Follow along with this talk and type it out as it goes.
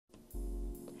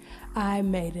I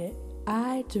made it.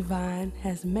 I, Javon,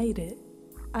 has made it.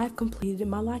 I've completed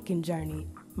my locking journey,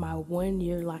 my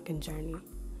 1-year locking journey.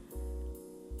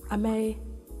 I may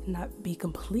not be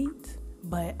complete,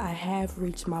 but I have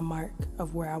reached my mark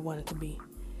of where I wanted to be.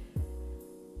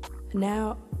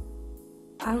 Now,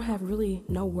 I don't have really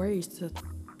no worries to,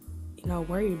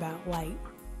 worry about. Like,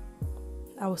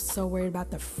 I was so worried about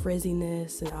the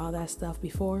frizziness and all that stuff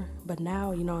before, but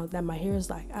now, that my hair is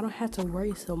like, I don't have to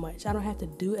worry so much. I don't have to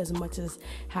do as much as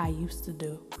how I used to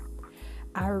do.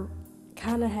 I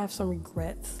kind of have some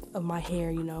regrets of my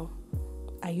hair,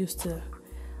 I used to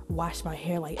wash my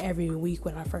hair like every week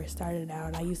when I first started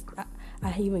out.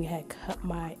 I even had cut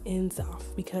my ends off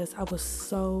because I was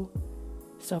so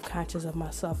self-conscious of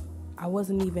myself. I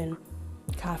wasn't even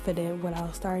confident when I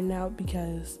was starting out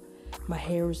because my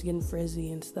hair was getting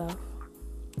frizzy and stuff.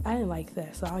 I didn't like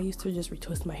that, so I used to just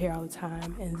retwist my hair all the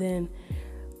time. And then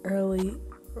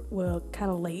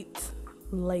kind of late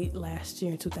last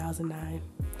year in 2009,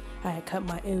 I had cut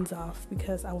my ends off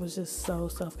because I was just so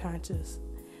self-conscious.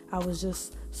 I was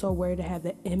just so worried to have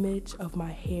the image of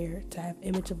my hair, to have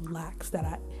image of locks, that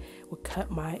I would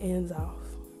cut my ends off.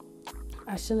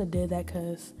 I shouldn't have did that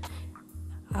because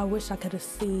I wish I could have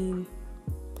seen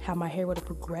how my hair would have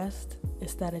progressed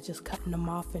instead of just cutting them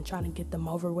off and trying to get them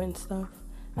over with and stuff.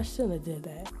 I shouldn't have did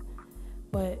that.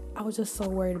 But I was just so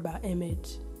worried about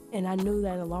image. And I knew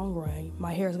that in the long run,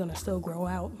 my hair is going to still grow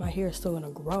out. My hair is still going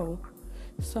to grow.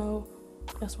 So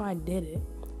that's why I did it.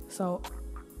 So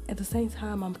at the same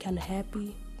time, I'm kind of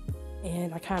happy.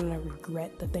 And I kind of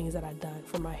regret the things that I've done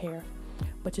for my hair.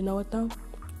 But you know what though?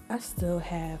 I still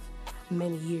have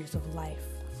many years of life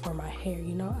for my hair.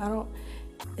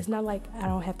 It's not like I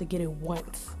don't have to get it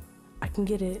once. I can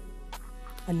get it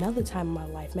another time in my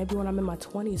life, maybe when I'm in my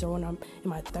 20s or when I'm in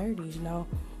my 30s.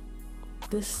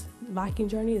 This locking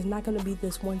journey is not going to be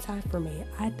this one time for me.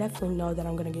 I definitely know that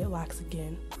I'm going to get locks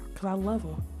again because I love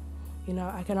them.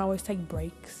 I can always take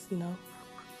breaks,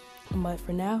 But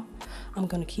for now, I'm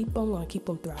going to keep them. I'm going to keep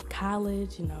them throughout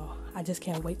college. I just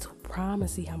can't wait till prom and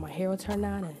see how my hair will turn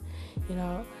out.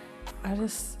 And,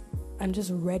 I'm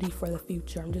just ready for the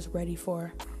future. I'm just ready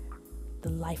for the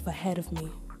life ahead of me.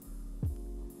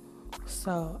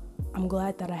 So I'm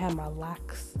glad that I have my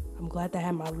locks. I'm glad that I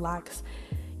have my locks,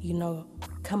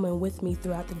 coming with me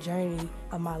throughout the journey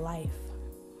of my life.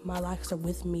 My locks are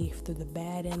with me through the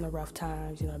bad and the rough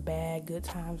times, bad, good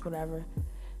times, whatever.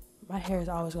 My hair is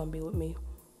always going to be with me.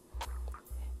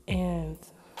 And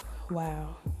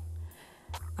wow,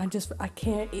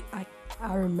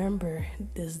 I remember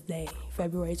this day,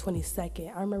 February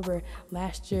 22nd. I remember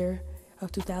last year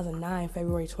of 2009,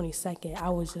 February 22nd, I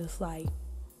was just like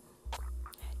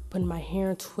putting my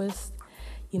hair in twists.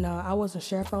 I wasn't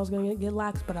sure if I was going to get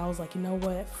locks, but I was like, you know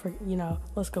what,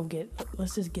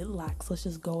 let's just get locks. Let's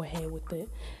just go ahead with it.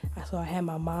 So I had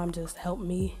my mom just help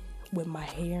me with my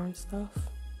hair and stuff.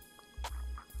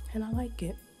 And I like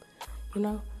it,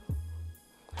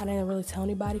 I didn't really tell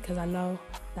anybody because I know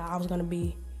that I was going to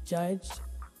be judged,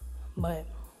 but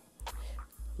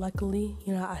luckily,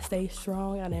 I stayed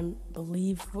strong. I didn't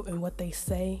believe in what they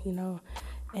say,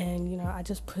 and, I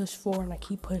just push forward and I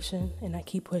keep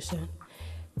pushing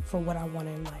for what I want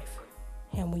in life.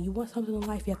 And when you want something in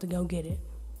life, you have to go get it.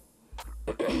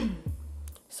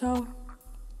 So,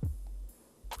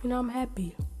 I'm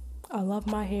happy. I love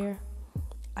my hair.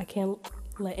 I can't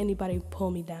let anybody pull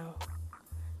me down,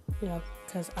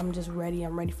 because I'm just ready.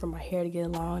 I'm ready for my hair to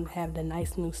get long, to have the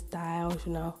nice new styles,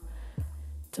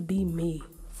 to be me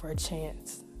for a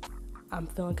chance. I'm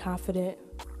feeling confident,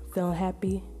 feeling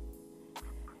happy,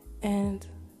 and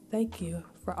thank you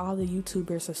for all the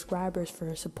YouTuber subscribers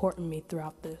for supporting me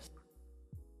throughout this.